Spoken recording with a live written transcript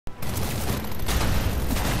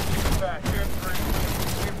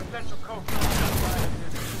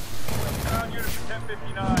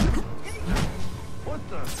What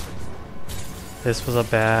the? This was a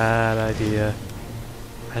bad idea.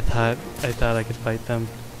 I thought I could fight them.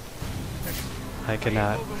 I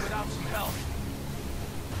cannot.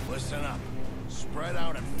 Listen up. Spread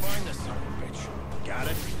out and find the son of a bitch. Got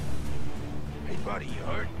it? Hey buddy, you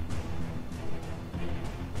hurt?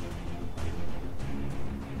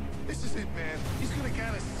 This is it, man. He's gonna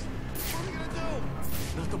get us. What are we gonna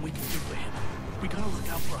do? Nothing we can do for him. We gotta look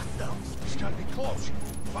out for ourselves. He's gotta be close.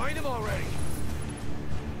 Find him already.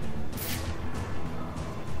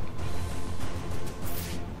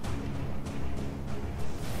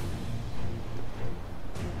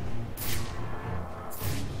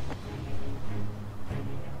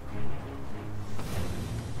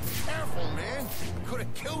 Careful, man. Could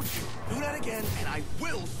have killed you. Do that again, and I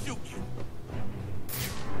will shoot you.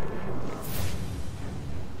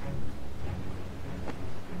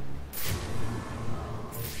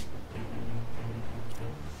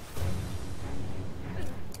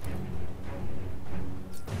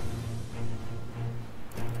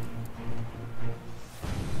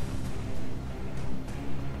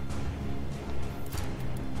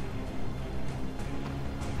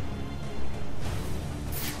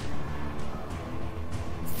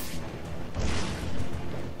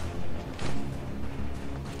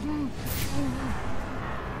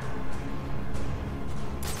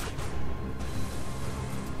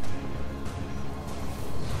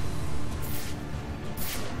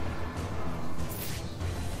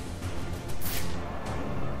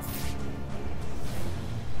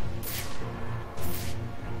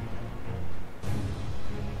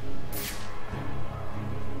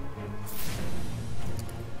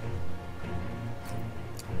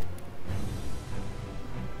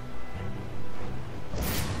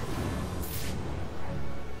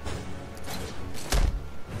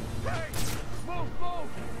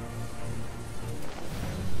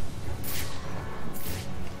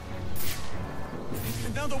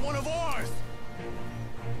 Another one of ours!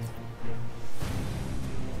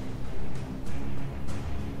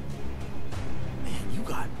 Man, you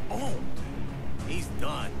got owned. He's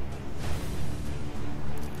done.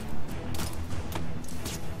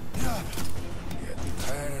 Get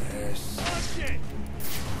this. Oh, shit!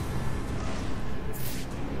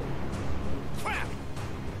 Crap!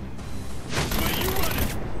 Where you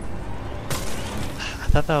running? I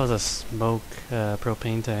thought that was a smoke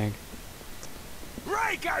propane tank.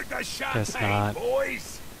 Break out the Guess champagne, not.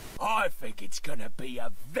 boys! I think it's gonna be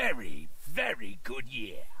a very, very good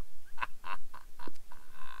year.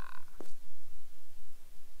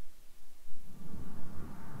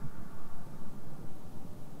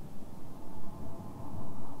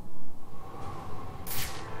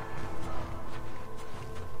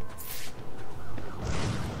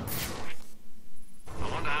 I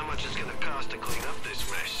wonder how much it's gonna cost to clean up this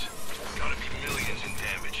mess. Gotta be millions in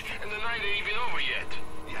damage, and the night ain't even over yet.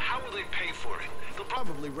 Yeah, how will they pay for it? They'll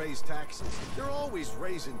Probably raise taxes. They're always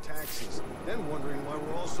raising taxes, then wondering why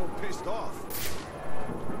we're all so pissed off.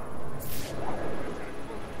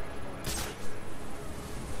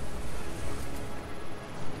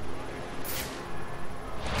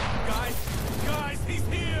 Guys, he's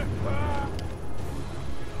here!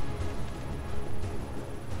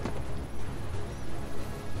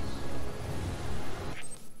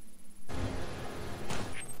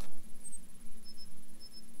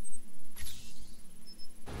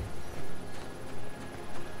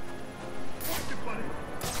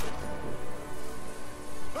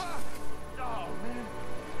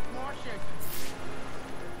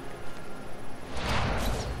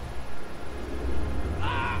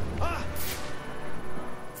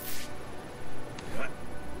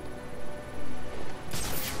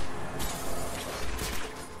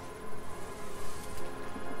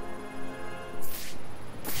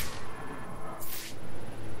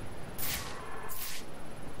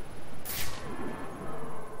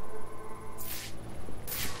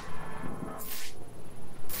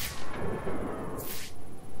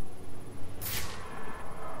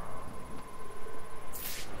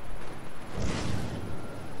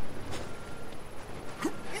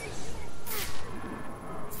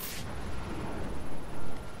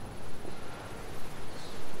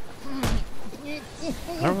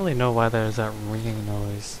 I don't really know why there's that ringing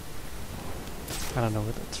noise. I don't know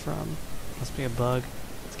where that's from. Must be a bug.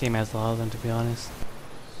 This game has a lot of them, to be honest.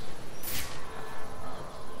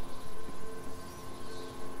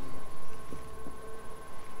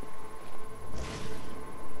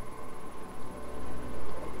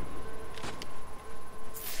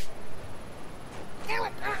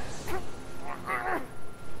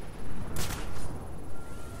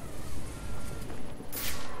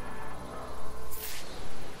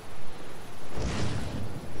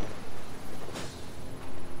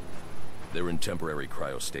 They're in temporary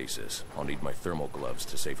cryostasis. I'll need my thermal gloves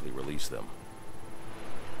to safely release them.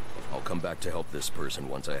 I'll come back to help this person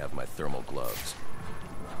once I have my thermal gloves.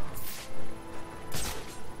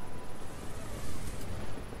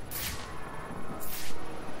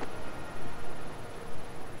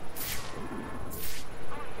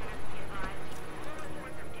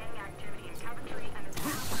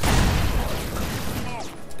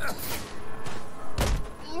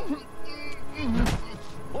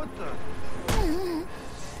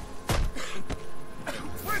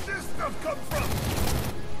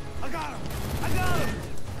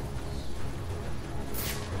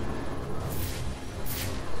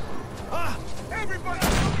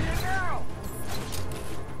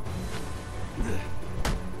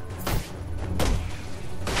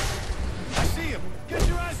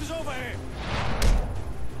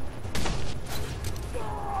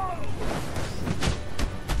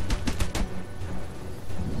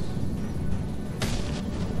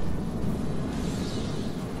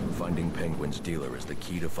 Finding Penguin's dealer is the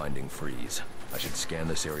key to finding Freeze. I should scan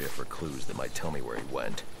this area for clues that might tell me where he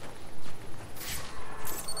went.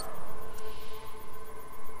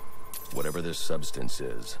 Whatever this substance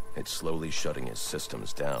is, it's slowly shutting his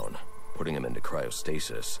systems down, putting him into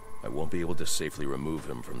cryostasis. I won't be able to safely remove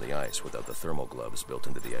him from the ice without the thermal gloves built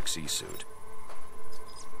into the XE suit.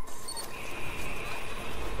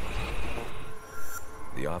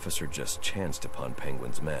 The officer just chanced upon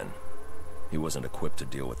Penguin's men. He wasn't equipped to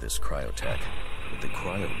deal with this cryotech, but the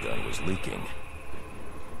cryo gun was leaking.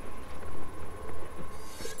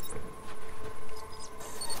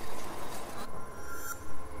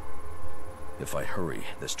 If I hurry,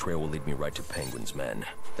 this trail will lead me right to Penguin's men.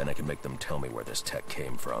 Then I can make them tell me where this tech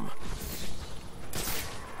came from.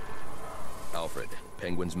 Alfred,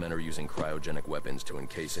 Penguin's men are using cryogenic weapons to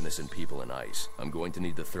encase innocent people in ice. I'm going to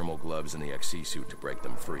need the thermal gloves and the XE suit to break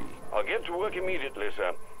them free. I'll get to work immediately,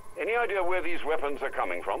 sir. Any idea where these weapons are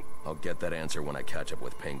coming from? I'll get that answer when I catch up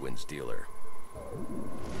with Penguin's dealer.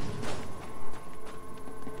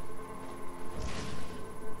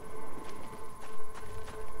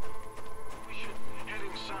 We should head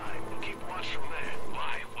inside. We'll keep watch from there.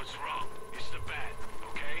 Why? What's wrong? It's the bat,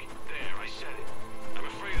 okay? There, I said it. I'm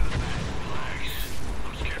afraid of the bat. Relax.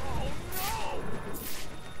 I'm scared. Oh,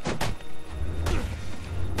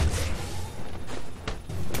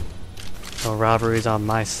 no! No robberies on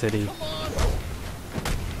my city.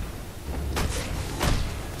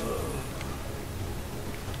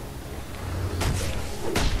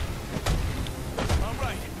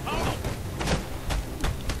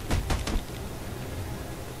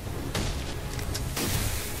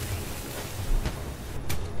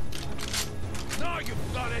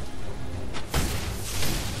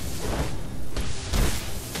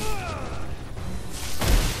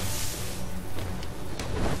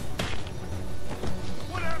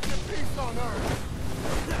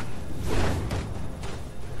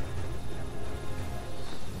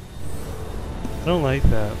 I don't like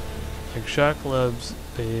that. Like shock globes,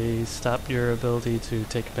 they stop your ability to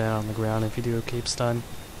take a bat on the ground if you do a cape stun.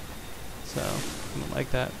 So, I don't like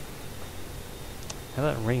that. Now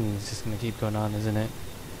that ring is just gonna keep going on, isn't it?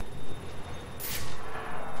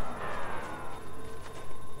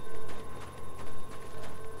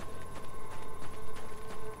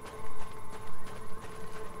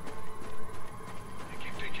 I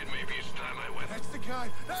keep thinking maybe it's time I went. That's the guy!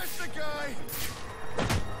 That's the guy!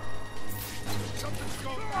 Something's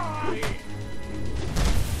going on here!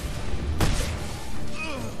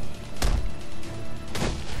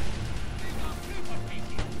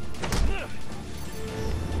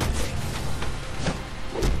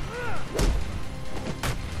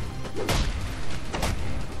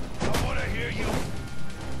 I want to hear you.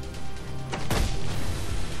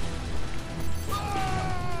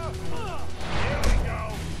 Here we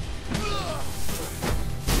go.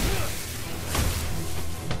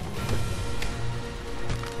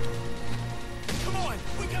 Come on,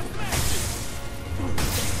 we got smashed!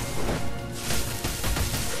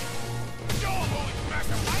 Yo, holy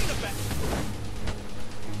smacker, Wait a minute!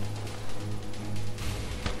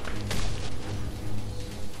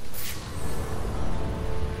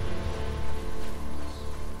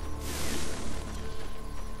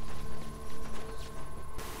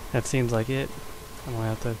 That seems like it. I don't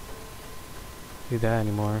have to do that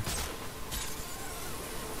anymore.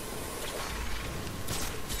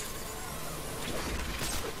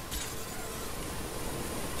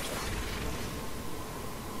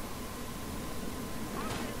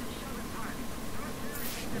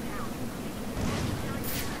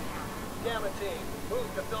 Gamma team,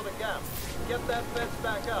 move to fill the gap. Get that fence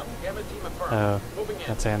back up. Gamma team affirmed. Oh, Moving in.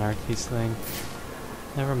 that's Anarchy's thing.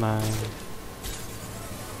 Never mind.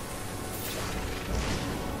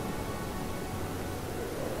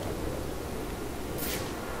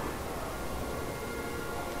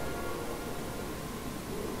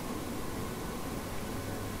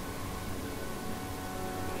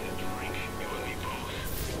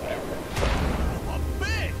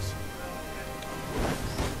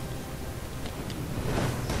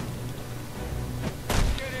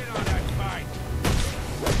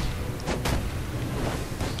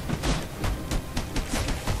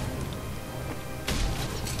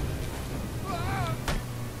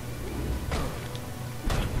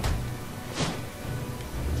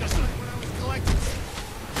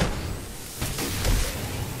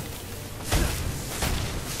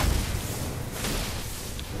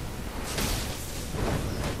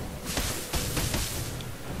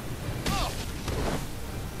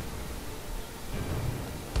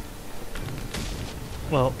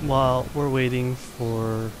 Well, while we're waiting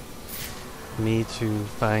for me to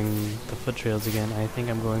find the foot trails again, I think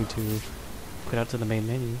I'm going to quit out to the main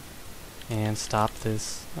menu and stop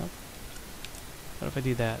this. Oh, what if I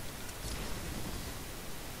do that?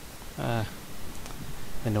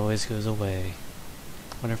 The noise goes away.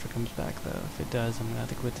 Wonder if it comes back though. If it does, I'm gonna have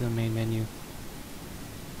to quit to the main menu.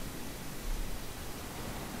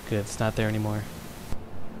 Good, it's not there anymore.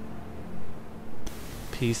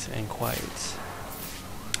 Peace and quiet.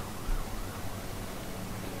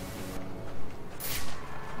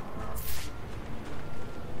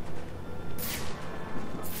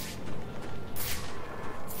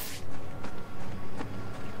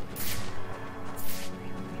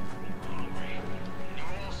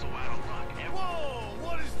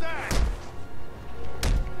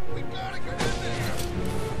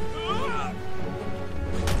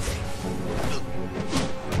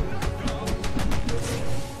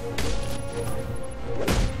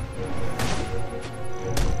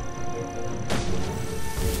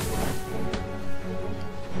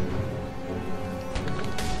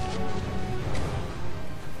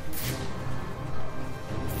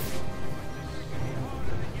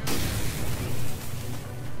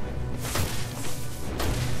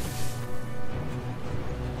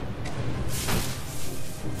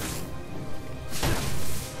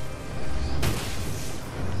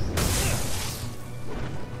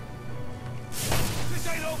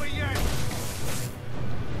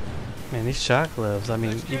 Man, these shock gloves, I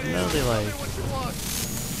mean, even though they like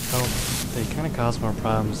help, they kind of cause more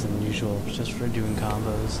problems than usual just for doing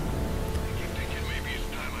combos.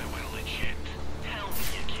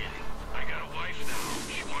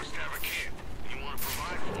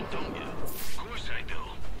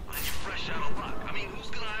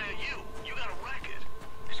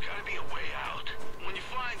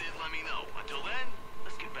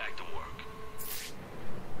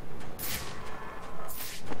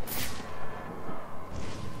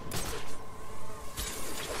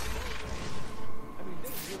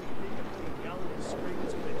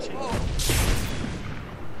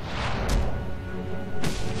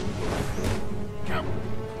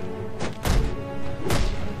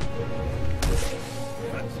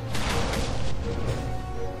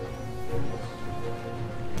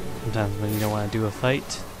 Sometimes when you don't want to do a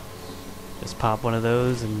fight, just pop one of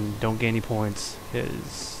those and don't gain any points,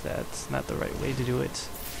 because that's not the right way to do it.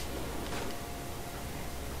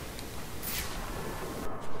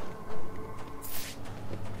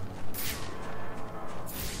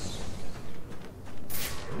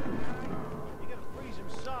 You gotta freeze him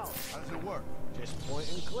solid. How does it work? Just point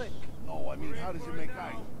and click. No, I mean, how does it make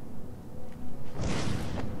ice?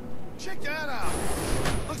 Check that out!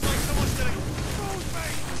 Looks like someone's gonna move me!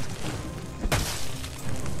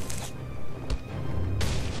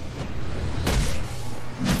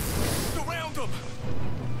 Surround them!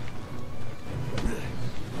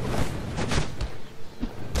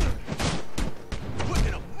 We're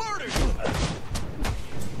gonna murder you!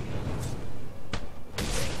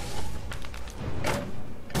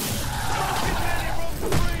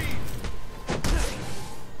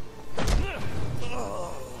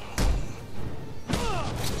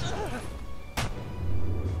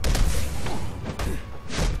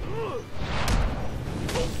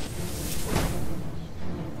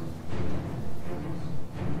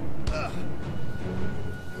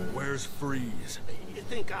 Where's Freeze? You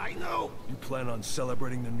think I know? You plan on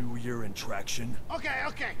celebrating the new year in traction? Okay.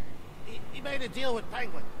 He made a deal with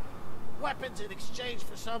Penguin. Weapons in exchange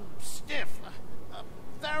for some stiff.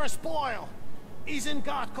 Ferris Boyle. He's in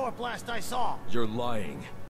Godcorp last I saw. You're lying.